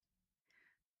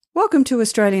Welcome to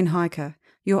Australian Hiker,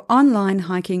 your online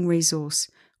hiking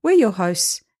resource. We're your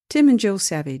hosts, Tim and Jill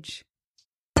Savage.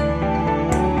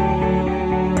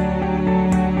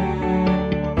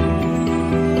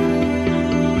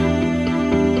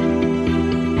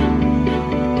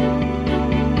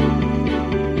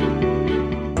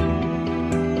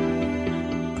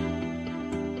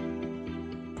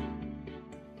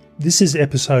 This is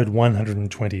episode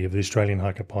 120 of the Australian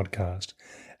Hiker podcast,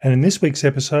 and in this week's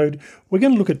episode, we're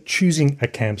going to look at choosing a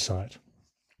campsite.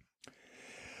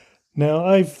 Now,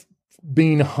 I've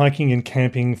been hiking and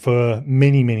camping for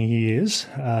many, many years,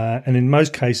 and in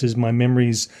most cases, my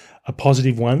memories are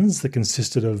positive ones that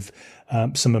consisted of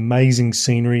some amazing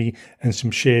scenery and some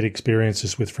shared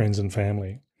experiences with friends and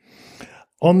family.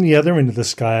 On the other end of the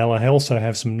scale, I also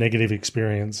have some negative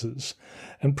experiences.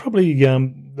 And probably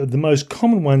the most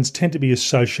common ones tend to be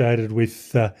associated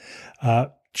with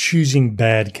choosing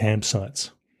bad campsites.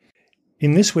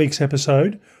 In this week's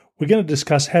episode, we're going to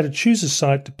discuss how to choose a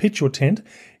site to pitch your tent,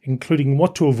 including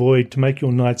what to avoid to make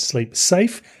your night's sleep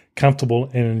safe,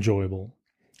 comfortable, and enjoyable.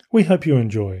 We hope you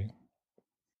enjoy.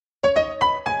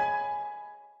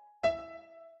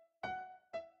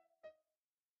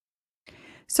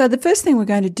 So the first thing we're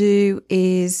going to do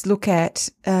is look at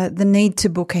the need to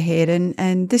book ahead.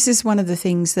 And this is one of the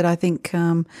things that I think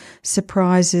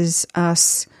surprises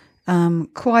us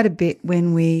quite a bit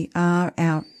when we are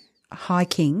out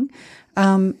hiking,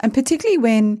 and particularly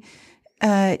when,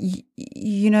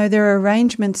 there are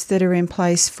arrangements that are in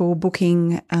place for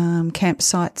booking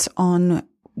campsites on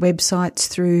websites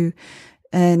through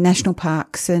national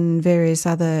parks and various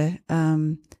other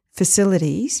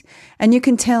facilities, and you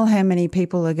can tell how many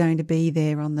people are going to be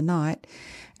there on the night.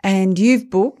 And you've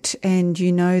booked and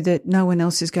you know that no one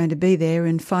else is going to be there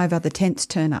and 5 other tents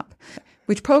turn up,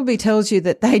 which probably tells you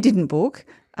that they didn't book.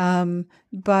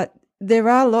 But there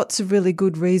are lots of really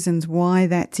good reasons why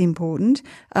that's important.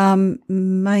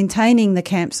 Maintaining the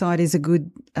campsite is a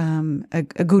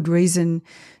good reason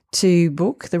to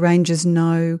book. The rangers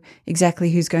know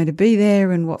exactly who's going to be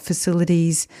there and what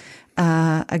facilities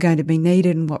are going to be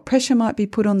needed and what pressure might be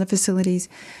put on the facilities.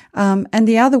 And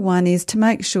the other one is to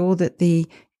make sure that the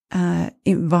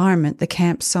environment, the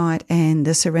campsite and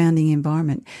the surrounding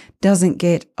environment doesn't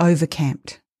get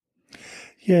overcamped.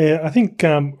 Yeah, I think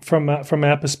from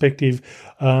our perspective,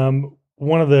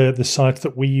 one of the sites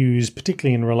that we use,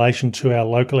 particularly in relation to our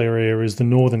local area, is the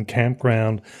Northern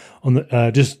Campground on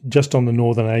the just on the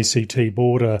northern ACT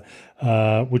border,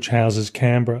 which houses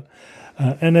Canberra.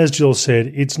 And as Jill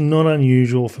said, it's not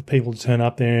unusual for people to turn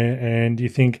up there and you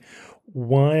think,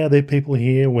 why are there people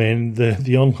here when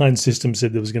the online system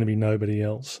said there was going to be nobody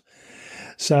else?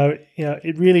 So,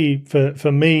 it really,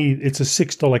 for me, it's a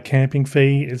 $6 camping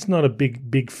fee. It's not a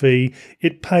big fee.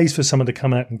 It pays for someone to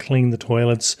come out and clean the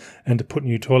toilets and to put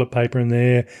new toilet paper in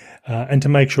there and to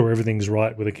make sure everything's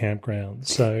right with the campground.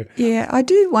 So, yeah, I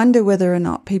do wonder whether or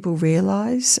not people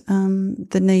realise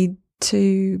the need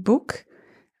to book.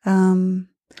 And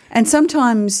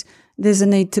sometimes there's a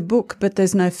need to book, but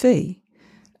there's no fee.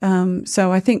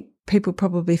 So I think people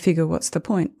probably figure what's the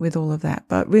point with all of that.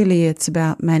 But really it's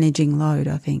about managing load,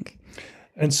 I think.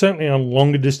 And certainly on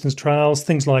longer distance trails,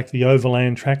 things like the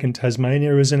Overland Track in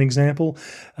Tasmania as an example,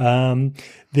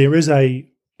 there is a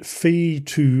fee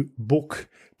to book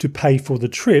to pay for the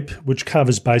trip, which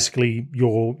covers basically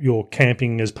your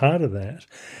camping as part of that.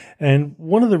 And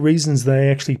one of the reasons they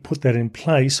actually put that in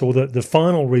place, or the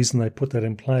final reason they put that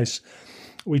in place,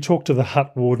 we talked to the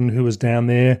hut warden who was down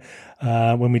there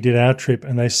when we did our trip,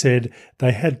 and they said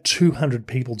they had 200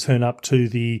 people turn up to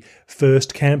the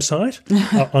first campsite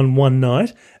on one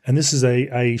night. And this is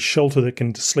a shelter that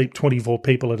can sleep 24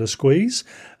 people at a squeeze.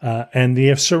 And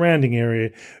the surrounding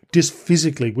area just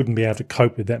physically wouldn't be able to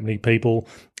cope with that many people,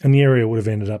 and the area would have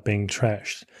ended up being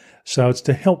trashed. So it's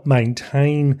to help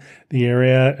maintain the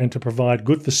area and to provide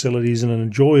good facilities and an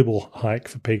enjoyable hike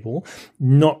for people,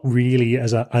 not really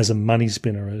as a money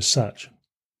spinner as such.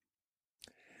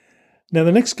 Now,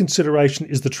 the next consideration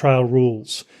is the trail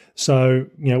rules. So,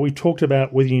 we talked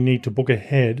about whether you need to book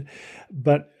ahead,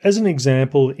 but as an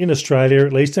example, in Australia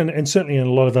at least, and certainly in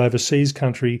a lot of overseas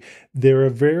country, there are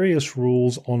various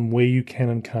rules on where you can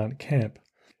and can't camp.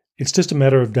 It's just a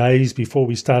matter of days before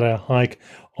we start our hike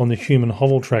on the Human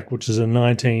Hovel Track, which is a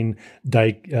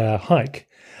 19-day hike.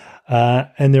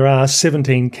 And there are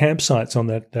 17 campsites on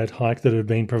that hike that have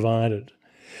been provided.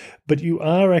 But you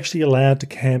are actually allowed to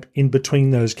camp in between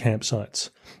those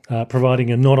campsites, providing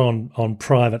you're not on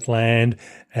private land,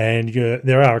 and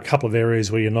there are a couple of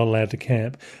areas where you're not allowed to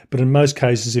camp. But in most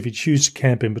cases, if you choose to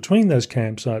camp in between those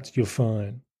campsites, you're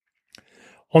fine.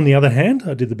 On the other hand,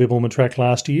 I did the Bibbulmun Track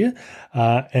last year,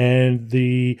 and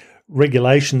the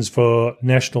regulations for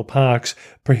national parks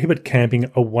prohibit camping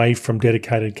away from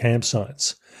dedicated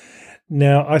campsites.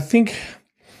 Now, I think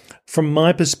from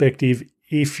my perspective,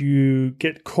 if you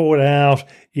get caught out,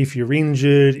 if you're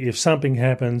injured, if something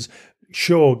happens,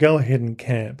 sure, go ahead and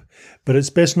camp. But it's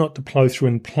best not to plow through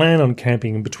and plan on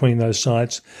camping in between those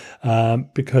sites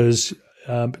because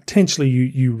potentially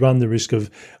you run the risk of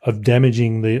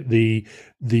damaging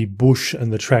the bush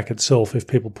and the track itself if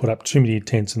people put up too many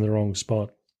tents in the wrong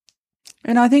spot.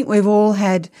 And I think we've all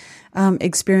had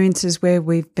experiences where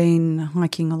we've been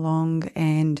hiking along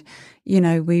and,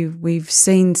 we've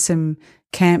seen some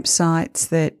campsites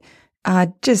that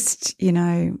are just,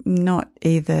 not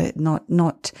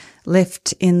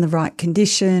left in the right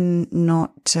condition,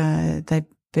 they've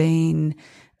been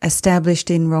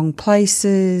established in wrong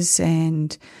places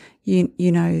and,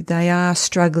 they are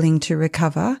struggling to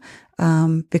recover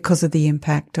because of the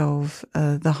impact of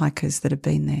the hikers that have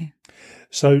been there.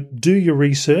 So do your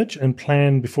research and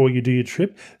plan before you do your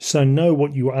trip. So know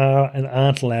what you are and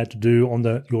aren't allowed to do on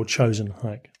your chosen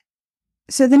hike.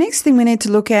 So the next thing we need to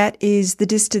look at is the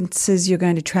distances you're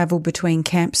going to travel between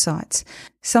campsites.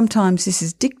 Sometimes this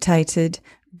is dictated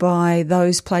by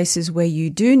those places where you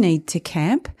do need to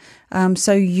camp.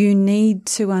 So you need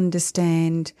to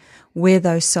understand where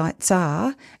those sites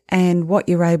are and what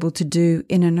you're able to do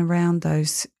in and around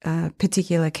those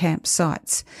particular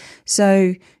campsites.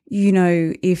 So,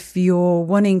 if you're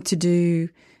wanting to do,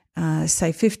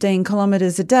 say 15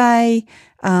 kilometres a day,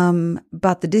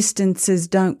 but the distances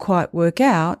don't quite work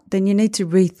out, then you need to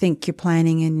rethink your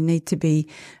planning and you need to be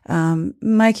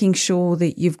making sure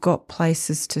that you've got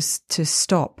places to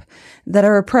stop that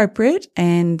are appropriate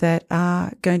and that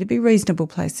are going to be reasonable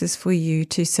places for you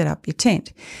to set up your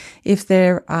tent. If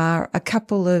there are a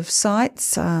couple of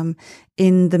sites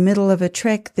in the middle of a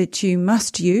trek that you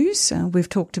must use, we've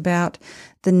talked about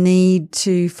the need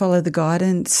to follow the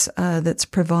guidance that's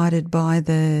provided by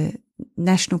the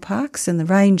national parks and the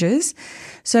rangers.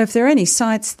 So if there are any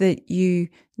sites that you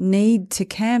need to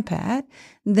camp at,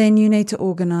 then you need to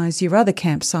organise your other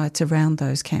campsites around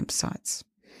those campsites.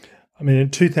 I mean,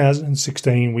 in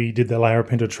 2016, we did the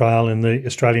Larapinta Trail in the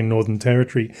Australian Northern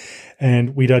Territory,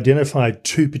 and we'd identified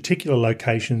two particular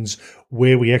locations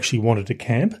where we actually wanted to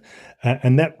camp.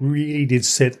 And that really did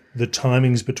set the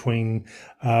timings between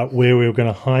where we were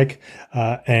going to hike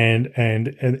and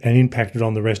impacted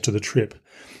on the rest of the trip.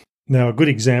 Now, a good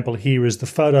example here is the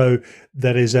photo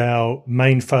that is our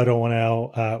main photo on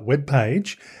our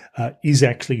webpage is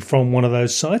actually from one of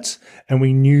those sites, and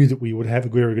we knew that we would have a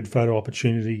very good photo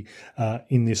opportunity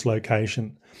in this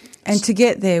location. And to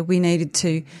get there, we needed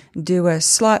to do a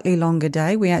slightly longer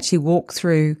day. We actually walked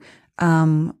through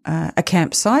a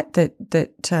campsite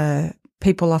that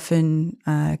people often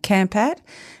camp at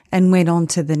and went on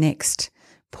to the next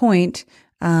point,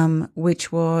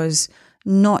 which was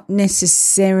not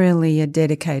necessarily a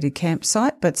dedicated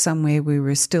campsite, but somewhere we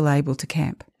were still able to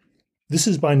camp. This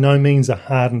is by no means a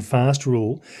hard and fast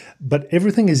rule, but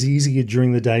everything is easier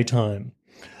during the daytime.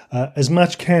 As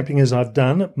much camping as I've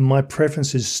done, my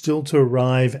preference is still to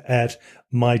arrive at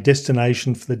my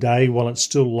destination for the day while it's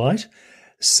still light,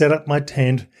 set up my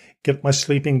tent, get my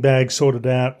sleeping bag sorted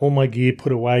out, all my gear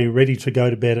put away, ready to go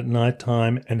to bed at night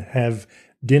time and have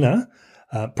dinner,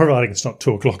 providing it's not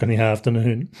 2:00 in the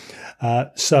afternoon.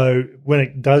 So when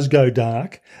it does go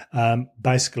dark,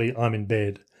 basically I'm in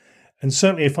bed. And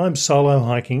certainly if I'm solo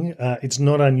hiking, it's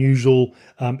not unusual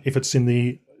if it's in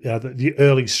the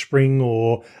early spring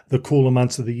or the cooler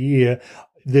months of the year,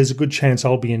 there's a good chance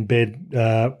I'll be in bed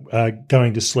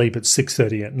going to sleep at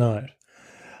 6:30 at night.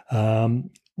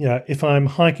 If I'm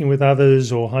hiking with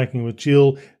others or hiking with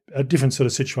Jill, a different sort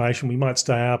of situation, we might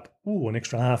stay up an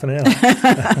extra half an hour.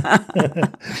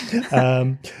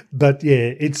 But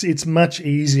yeah, it's much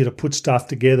easier to put stuff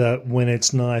together when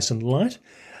it's nice and light.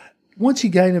 Once you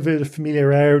gain a bit of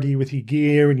familiarity with your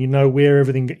gear and you know where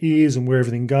everything is and where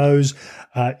everything goes,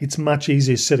 it's much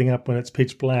easier setting up when it's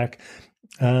pitch black.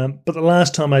 But the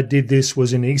last time I did this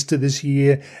was in Easter this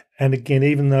year. And again,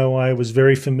 even though I was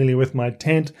very familiar with my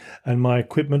tent and my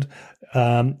equipment,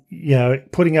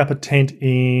 putting up a tent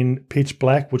in pitch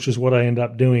black, which is what I end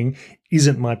up doing,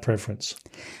 isn't my preference.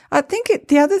 I think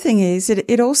the other thing is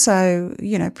it also,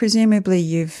 presumably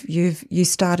you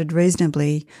started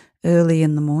reasonably early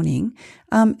in the morning.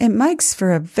 It makes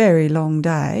for a very long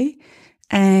day.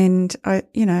 And,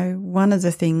 one of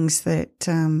the things that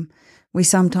we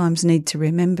sometimes need to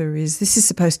remember is this is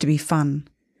supposed to be fun.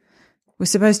 We're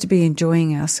supposed to be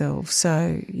enjoying ourselves.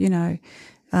 So,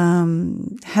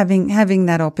 having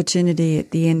that opportunity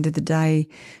at the end of the day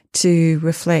to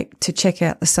reflect, to check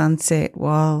out the sunset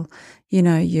while,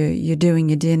 you're doing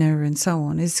your dinner and so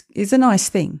on is a nice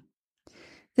thing.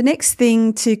 The next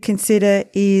thing to consider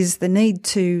is the need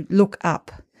to look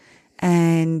up.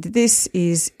 And this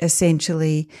is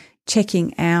essentially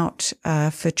checking out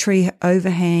for tree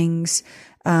overhangs,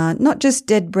 not just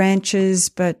dead branches,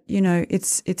 but,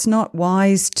 it's not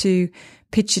wise to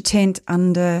pitch a tent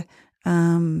under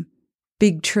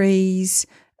big trees,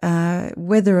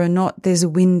 whether or not there's a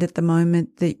wind at the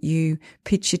moment that you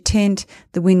pitch your tent,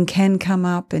 the wind can come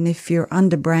up, and if you're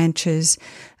under branches,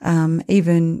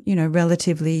 even,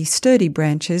 relatively sturdy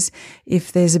branches,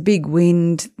 if there's a big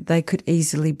wind, they could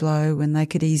easily blow and they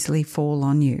could easily fall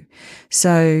on you.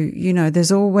 So,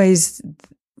 there's always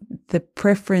the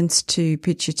preference to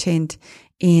pitch your tent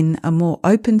in a more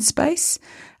open space,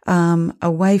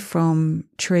 away from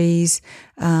trees,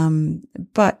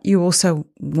 but you also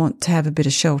want to have a bit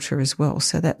of shelter as well.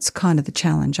 So that's kind of the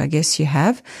challenge, I guess, you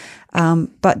have.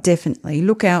 But definitely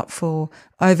look out for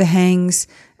overhangs,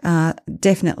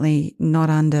 definitely not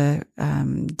under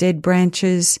dead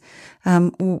branches.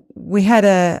 We had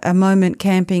a moment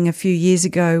camping a few years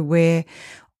ago where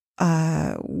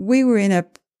we were in a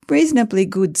reasonably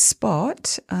good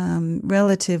spot,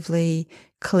 relatively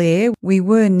clear. We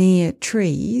were near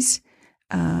trees.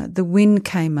 The wind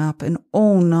came up and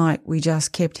all night we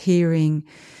just kept hearing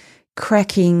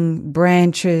cracking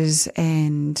branches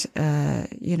and,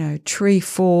 tree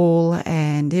fall.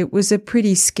 And it was a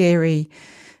pretty scary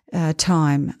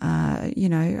time.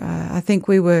 I think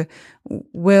we were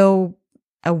well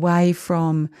away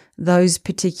from those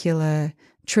particular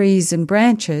trees and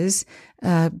branches,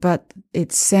 but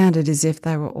it sounded as if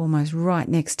they were almost right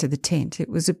next to the tent. It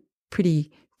was a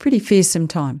pretty fearsome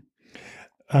time.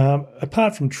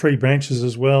 Apart from tree branches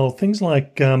as well, things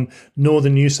like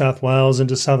northern New South Wales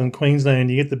into southern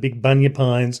Queensland, you get the big bunya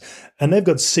pines, and they've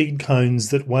got seed cones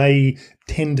that weigh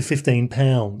 10 to 15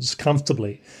 pounds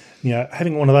comfortably.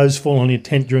 Having one of those fall on your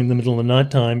tent during the middle of the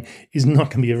night time is not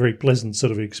going to be a very pleasant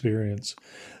sort of experience.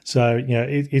 So,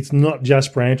 it's not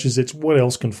just branches, it's what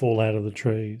else can fall out of the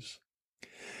trees.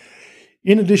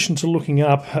 In addition to looking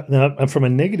up, from a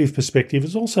negative perspective,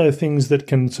 there's also things that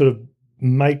can sort of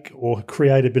make or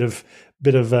create a bit of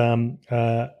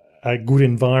a good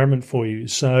environment for you.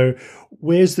 So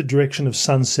where's the direction of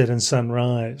sunset and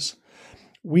sunrise?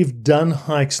 We've done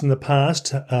hikes in the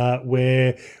past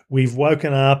where we've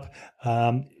woken up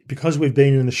because we've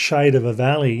been in the shade of a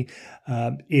valley.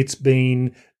 It's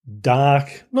been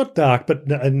dark, not dark,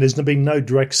 and there's been no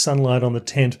direct sunlight on the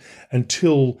tent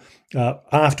until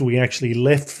after we actually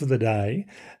left for the day,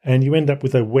 and you end up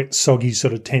with a wet, soggy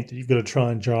sort of tent that you've got to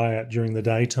try and dry out during the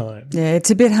daytime. Yeah, it's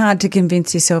a bit hard to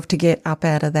convince yourself to get up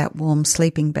out of that warm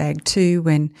sleeping bag too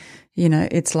when,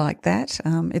 it's like that.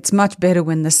 It's much better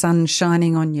when the sun's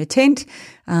shining on your tent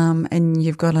and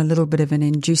you've got a little bit of an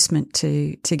inducement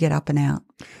to get up and out.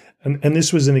 And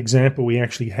this was an example we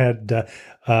actually had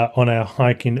on our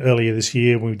hike in earlier this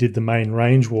year when we did the main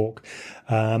range walk.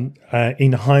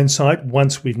 In hindsight,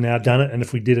 once we've now done it, and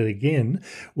if we did it again,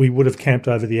 we would have camped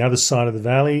over the other side of the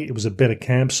valley. It was a better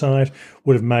campsite,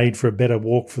 would have made for a better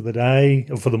walk for the day,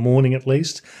 or for the morning at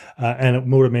least. And it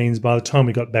would have means by the time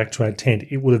we got back to our tent,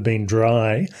 it would have been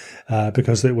dry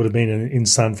because it would have been in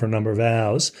sun for a number of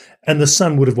hours. And the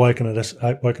sun would have woken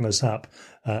us up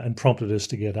and prompted us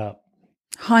to get up.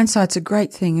 Hindsight's a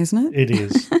great thing, isn't it? It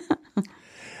is.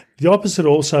 The opposite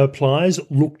also applies,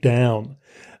 look down.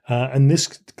 And this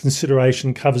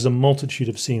consideration covers a multitude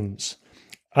of sins.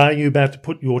 Are you about to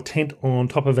put your tent on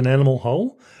top of an animal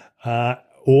hole?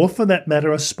 Or for that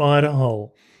matter, a spider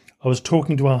hole? I was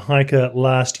talking to a hiker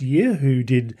last year who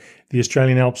did the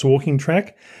Australian Alps walking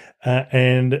track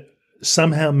and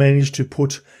somehow managed to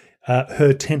put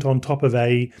her tent on top of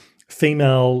a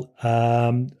female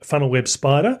funnel web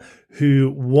spider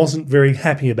who wasn't very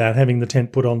happy about having the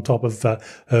tent put on top of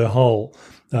her hole.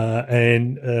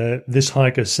 And this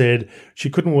hiker said she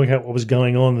couldn't work out what was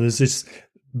going on. There's this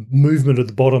movement at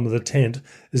the bottom of the tent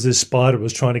as this spider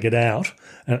was trying to get out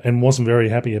and wasn't very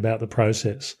happy about the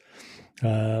process.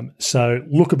 So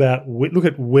look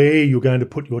at where you're going to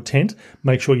put your tent.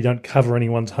 Make sure you don't cover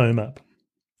anyone's home up.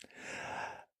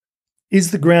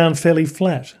 Is the ground fairly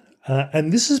flat?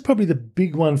 And this is probably the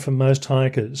big one for most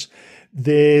hikers.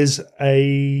 There's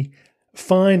a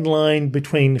fine line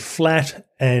between flat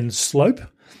and slope.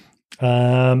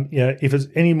 If it's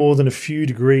any more than a few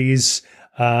degrees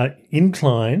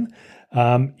incline,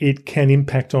 it can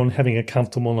impact on having a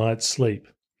comfortable night's sleep.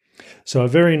 So a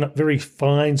very, very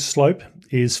fine slope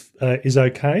is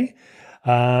okay.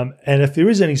 And if there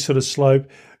is any sort of slope,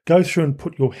 go through and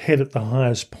put your head at the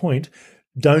highest point.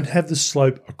 Don't have the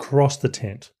slope across the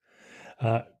tent.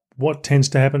 What tends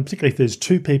to happen, particularly if there's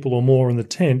two people or more in the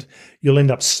tent, you'll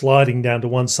end up sliding down to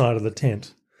one side of the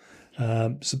tent.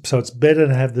 So it's better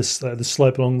to have the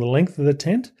slope along the length of the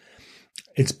tent.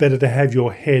 It's better to have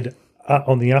your head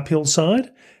on the uphill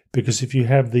side, because if you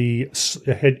have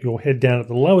your head down at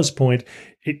the lowest point,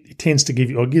 it tends to give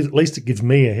you, or at least it gives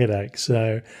me a headache.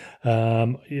 So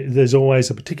there's always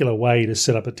a particular way to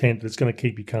set up a tent that's going to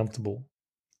keep you comfortable.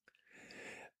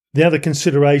 The other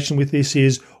consideration with this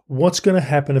is what's going to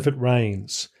happen if it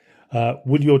rains.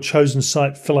 Would your chosen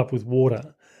site fill up with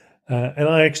water? And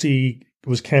I actually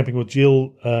was camping with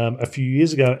Jill a few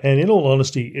years ago, and in all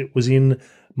honesty, it was in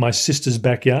my sister's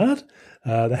backyard.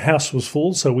 The house was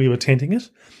full, so we were tenting it,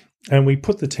 and we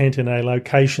put the tent in a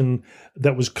location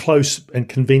that was close and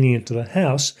convenient to the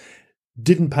house,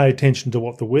 didn't pay attention to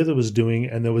what the weather was doing,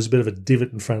 and there was a bit of a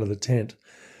divot in front of the tent.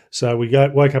 So we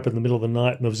woke up in the middle of the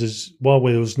night, and while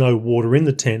there was no water in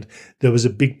the tent, there was a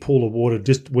big pool of water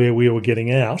just where we were getting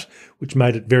out, which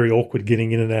made it very awkward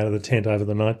getting in and out of the tent over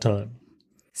the night time.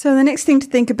 So the next thing to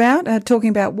think about, talking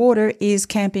about water, is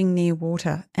camping near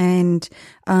water. And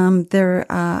there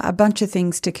are a bunch of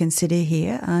things to consider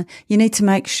here. You need to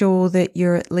make sure that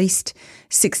you're at least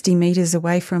 60 metres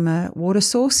away from a water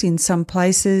source. In some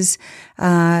places,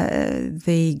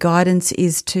 the guidance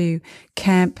is to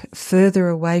camp further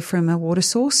away from a water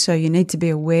source. So you need to be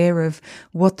aware of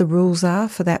what the rules are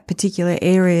for that particular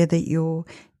area that you're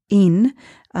in.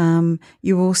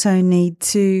 You also need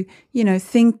to,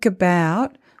 think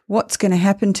about what's going to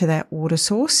happen to that water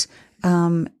source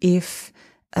if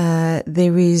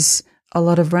there is a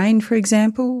lot of rain, for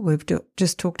example. We've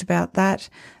just talked about that.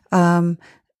 And,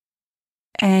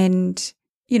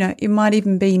 it might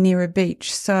even be near a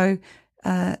beach. So,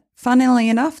 funnily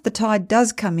enough, the tide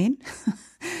does come in.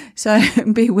 So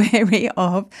be wary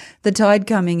of the tide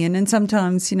coming in. And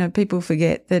sometimes, people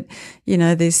forget that,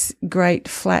 this great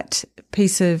flat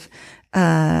piece of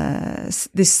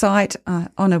this site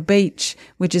on a beach,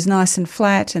 which is nice and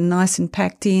flat and nice and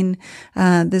packed in.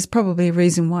 There's probably a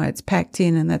reason why it's packed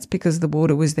in, and that's because the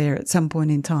water was there at some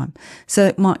point in time. So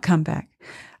it might come back.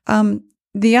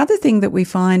 The other thing that we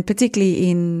find, particularly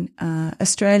in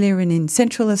Australia and in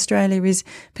Central Australia, is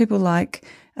people like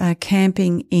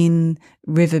camping in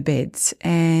riverbeds,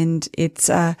 and it's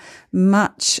a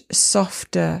much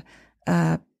softer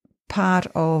part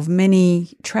of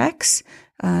many tracks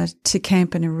to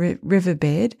camp in a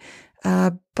riverbed.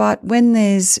 But when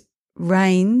there's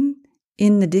rain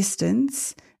in the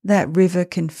distance, that river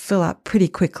can fill up pretty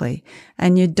quickly,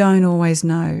 and you don't always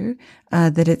know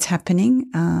that it's happening,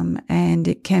 and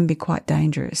it can be quite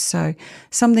dangerous. So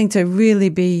something to really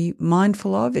be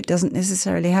mindful of. It doesn't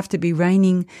necessarily have to be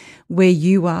raining where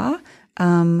you are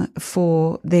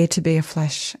for there to be a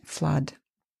flash flood.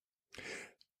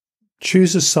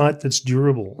 Choose a site that's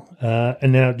durable.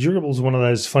 And now durable is one of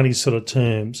those funny sort of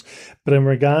terms, but in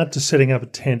regard to setting up a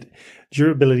tent,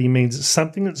 durability means it's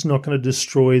something that's not going to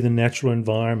destroy the natural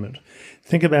environment.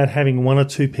 Think about having one or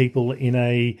two people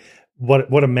in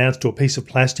what amounts to a piece of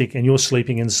plastic, and you're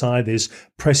sleeping inside this,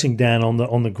 pressing down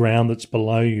on the ground that's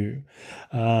below you.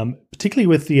 Particularly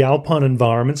with the alpine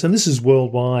environments, and this is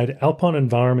worldwide, alpine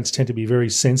environments tend to be very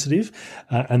sensitive,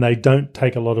 and they don't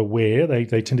take a lot of wear. They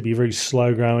tend to be very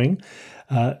slow growing.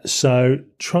 So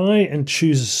try and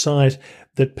choose a site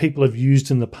that people have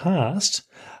used in the past.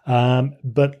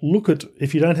 But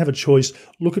if you don't have a choice,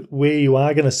 look at where you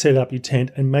are going to set up your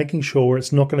tent and making sure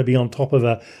it's not going to be on top of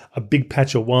a big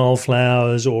patch of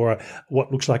wildflowers or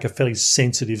what looks like a fairly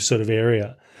sensitive sort of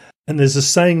area. And there's a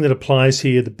saying that applies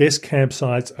here: the best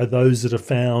campsites are those that are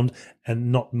found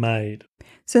and not made.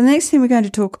 So the next thing we're going to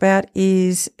talk about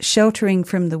is sheltering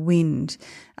from the wind.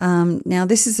 Now,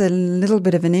 this is a little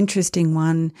bit of an interesting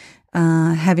one,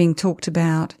 having talked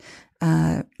about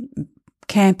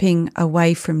camping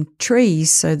away from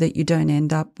trees so that you don't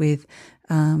end up with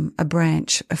a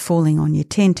branch falling on your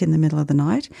tent in the middle of the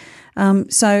night.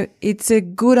 So it's a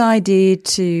good idea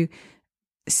to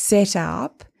set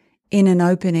up in an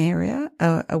open area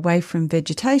away from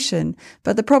vegetation.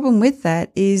 But the problem with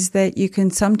that is that you can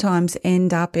sometimes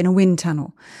end up in a wind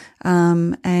tunnel.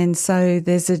 And so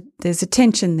there's a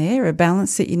tension there, a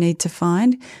balance that you need to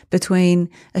find between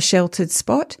a sheltered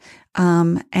spot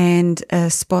and a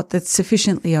spot that's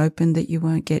sufficiently open that you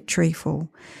won't get tree fall.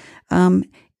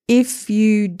 If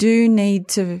you do need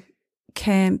to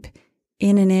camp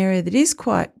in an area that is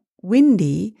quite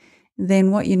windy,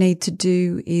 then what you need to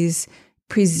do is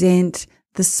present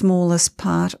the smallest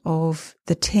part of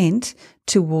the tent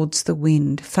towards the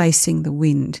wind, facing the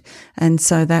wind. And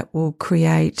so that will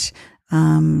create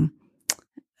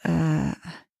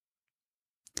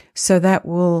so that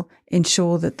will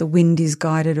ensure that the wind is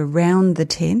guided around the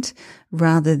tent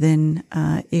rather than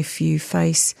if you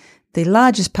face the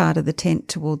largest part of the tent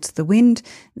towards the wind,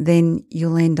 then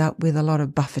you'll end up with a lot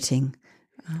of buffeting.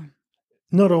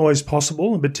 Not always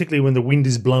possible, and particularly when the wind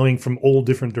is blowing from all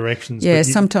different directions. Yeah,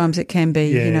 sometimes it can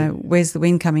be, where's the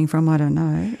wind coming from? I don't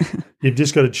know. You've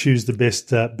just got to choose the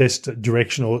best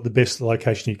direction or the best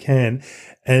location you can.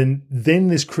 And then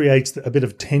this creates a bit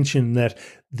of tension that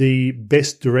the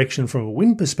best direction from a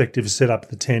wind perspective to set up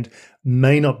the tent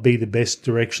may not be the best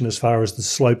direction as far as the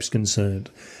slope's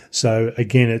concerned. So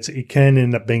again, it can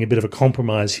end up being a bit of a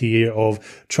compromise here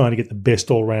of trying to get the best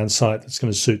all-round site that's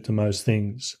going to suit the most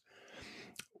things.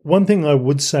 One thing I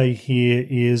would say here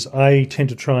is I tend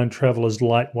to try and travel as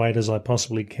lightweight as I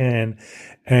possibly can.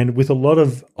 And with a lot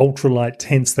of ultralight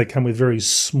tents, they come with very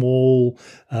small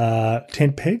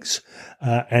tent pegs.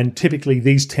 And typically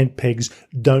these tent pegs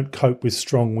don't cope with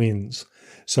strong winds.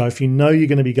 So if you know you're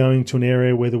going to be going to an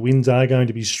area where the winds are going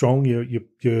to be strong,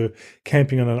 you're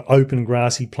camping on an open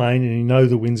grassy plain and you know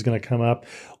the wind's going to come up,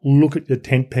 look at your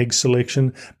tent peg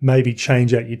selection, maybe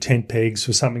change out your tent pegs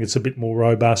for something that's a bit more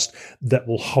robust that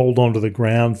will hold onto the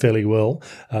ground fairly well,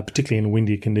 particularly in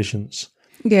windy conditions.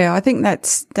 Yeah, I think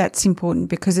that's important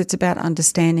because it's about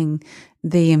understanding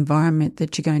the environment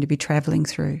that you're going to be travelling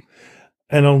through.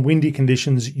 And on windy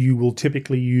conditions, you will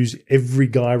typically use every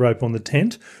guy rope on the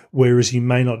tent, whereas you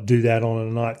may not do that on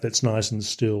a night that's nice and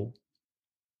still.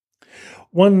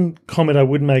 One comment I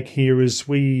would make here is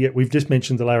we've just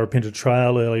mentioned the Larapinta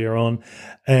Trail earlier on,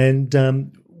 and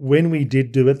when we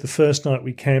did do it, the first night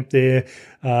we camped there,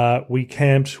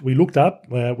 we looked up,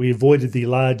 we avoided the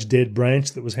large dead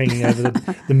branch that was hanging over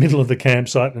the middle of the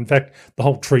campsite. In fact, the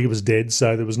whole tree was dead,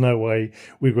 so there was no way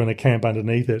we were going to camp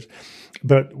underneath it.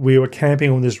 But we were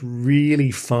camping on this really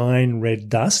fine red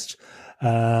dust,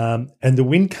 and the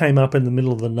wind came up in the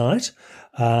middle of the night,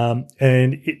 and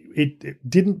it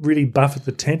didn't really buffet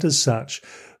the tent as such.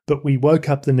 But we woke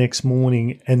up the next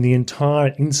morning and the entire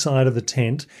inside of the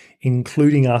tent,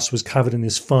 including us, was covered in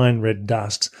this fine red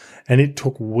dust. And it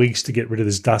took weeks to get rid of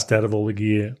this dust out of all the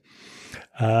gear.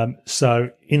 So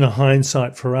in a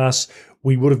hindsight for us,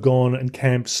 we would have gone and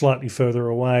camped slightly further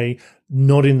away,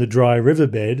 not in the dry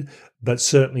riverbed, but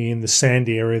certainly in the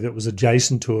sandy area that was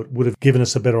adjacent to it, would have given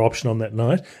us a better option on that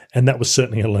night. And that was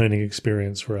certainly a learning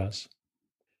experience for us.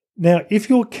 Now, if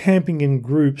you're camping in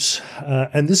groups,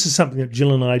 and this is something that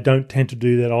Jill and I don't tend to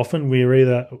do that often,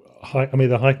 I'm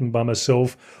either hiking by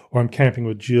myself or I'm camping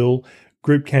with Jill.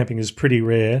 Group camping is pretty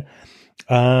rare.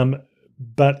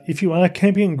 But if you are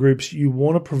camping in groups, you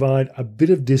want to provide a bit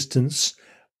of distance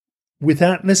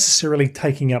without necessarily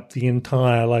taking up the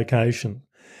entire location.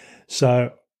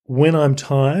 So when I'm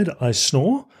tired, I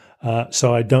snore,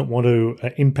 so I don't want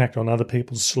to impact on other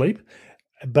people's sleep.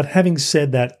 But having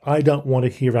said that, I don't want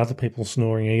to hear other people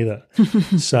snoring either.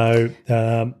 So,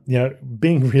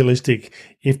 being realistic,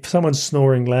 if someone's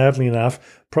snoring loudly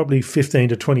enough, probably 15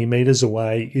 to 20 metres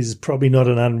away is probably not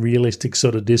an unrealistic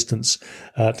sort of distance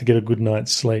to get a good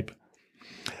night's sleep.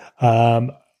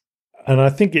 And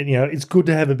I think it's good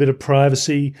to have a bit of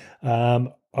privacy.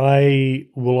 I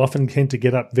will often tend to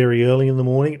get up very early in the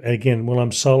morning. Again, when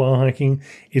I'm solo hiking,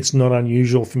 it's not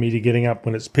unusual for me to getting up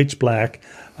when it's pitch black.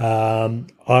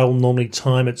 I'll normally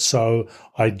time it so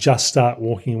I just start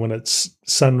walking when it's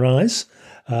sunrise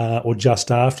or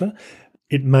just after.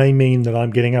 It may mean that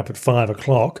I'm getting up at 5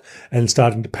 o'clock and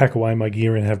starting to pack away my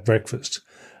gear and have breakfast.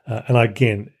 And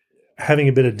again, having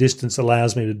a bit of distance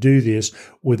allows me to do this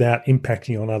without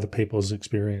impacting on other people's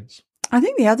experience. I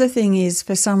think the other thing is,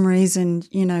 for some reason,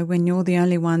 when you're the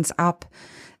only ones up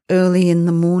early in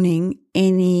the morning,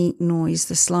 any noise,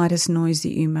 the slightest noise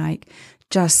that you make,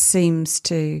 just seems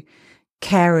to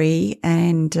carry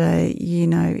and,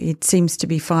 it seems to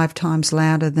be 5 times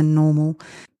louder than normal.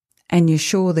 And you're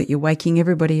sure that you're waking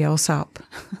everybody else up.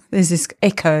 There's this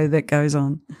echo that goes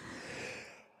on.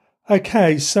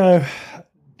 Okay, so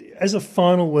as a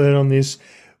final word on this,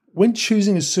 when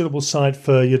choosing a suitable site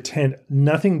for your tent,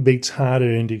 nothing beats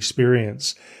hard-earned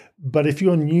experience. But if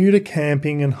you're new to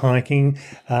camping and hiking,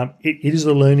 it is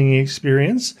a learning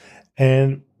experience.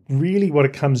 And really what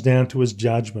it comes down to is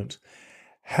judgment.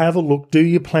 Have a look, do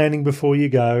your planning before you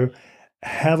go.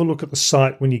 Have a look at the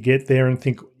site when you get there and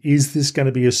think, is this going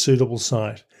to be a suitable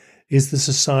site? Is this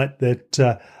a site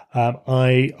that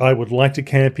I would like to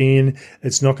camp in?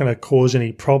 It's not going to cause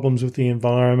any problems with the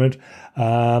environment.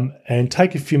 And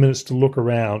take a few minutes to look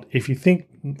around. If you think,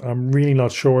 I'm really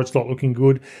not sure, it's not looking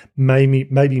good,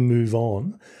 maybe move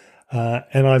on.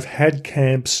 And I've had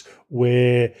camps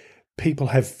where people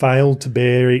have failed to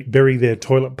bury their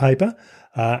toilet paper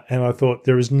and I thought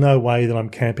there is no way that I'm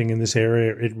camping in this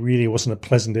area. It really wasn't a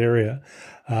pleasant area.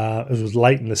 It was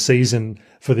late in the season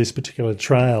for this particular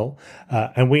trail,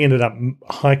 and we ended up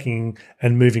hiking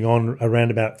and moving on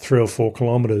around about 3 or 4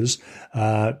 kilometres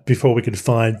before we could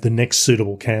find the next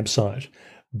suitable campsite.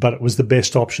 But it was the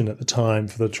best option at the time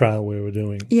for the trail we were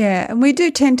doing. Yeah, and we do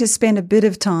tend to spend a bit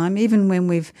of time, even when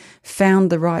we've found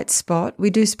the right spot, we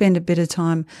do spend a bit of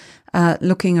time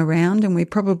looking around, and we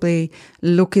probably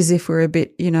look as if we're a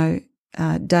bit,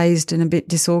 dazed and a bit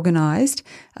disorganised.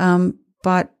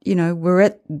 But, we're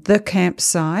at the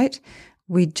campsite.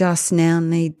 We just now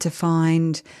need to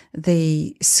find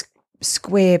the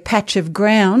square patch of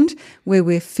ground where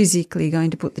we're physically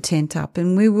going to put the tent up,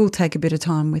 and we will take a bit of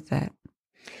time with that.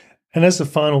 And as a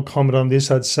final comment on this,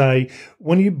 I'd say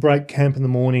when you break camp in the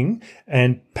morning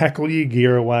and pack all your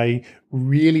gear away,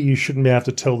 really you shouldn't be able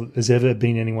to tell that there's ever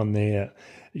been anyone there.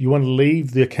 You want to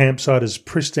leave the campsite as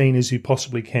pristine as you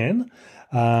possibly can.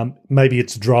 Maybe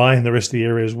it's dry and the rest of the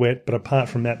area is wet, but apart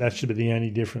from that, that should be the only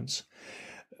difference.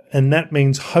 And that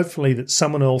means hopefully that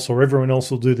someone else or everyone else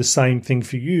will do the same thing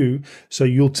for you. So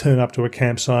you'll turn up to a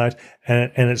campsite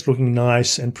and it's looking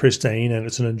nice and pristine, and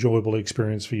it's an enjoyable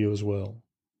experience for you as well.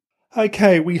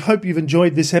 Okay, we hope you've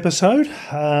enjoyed this episode.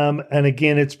 And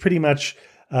again, it's pretty much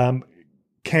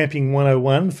camping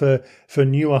 101 for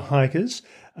newer hikers.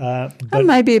 But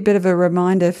maybe a bit of a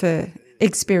reminder for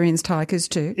experienced hikers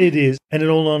too. It is. And in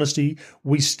all honesty,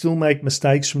 we still make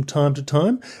mistakes from time to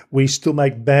time. We still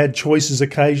make bad choices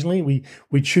occasionally.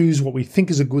 We choose what we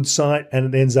think is a good site and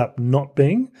it ends up not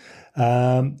being.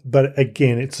 But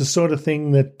again, it's the sort of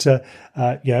thing that,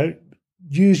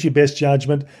 use your best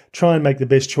judgment, try and make the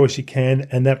best choice you can,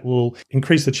 and that will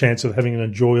increase the chance of having an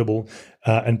enjoyable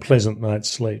and pleasant night's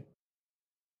sleep.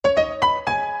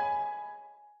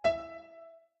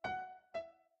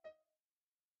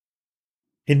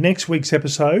 In next week's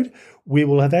episode, we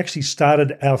will have actually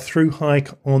started our through hike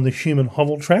on the Human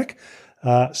Hovel Track,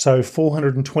 so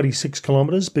 426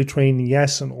 kilometres between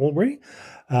Yass and Albury.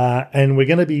 And we're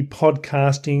going to be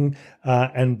podcasting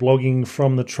and blogging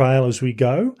from the trail as we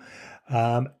go.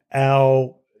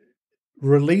 Our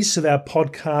release of our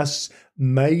podcasts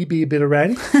may be a bit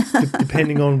erratic,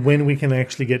 depending on when we can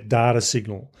actually get data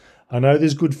signal. I know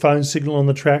there's good phone signal on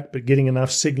the track, but getting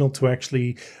enough signal to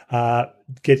actually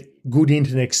get good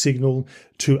internet signal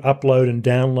to upload and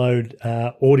download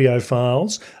audio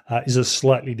files is a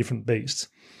slightly different beast.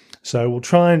 So we'll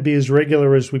try and be as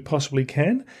regular as we possibly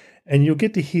can, and you'll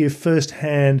get to hear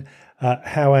firsthand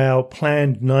how our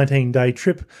planned 19-day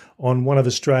trip on one of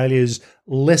Australia's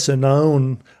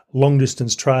lesser-known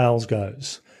long-distance trails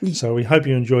goes. So we hope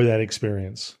you enjoy that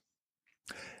experience.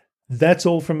 That's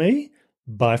all from me.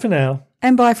 Bye for now.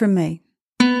 And bye from me.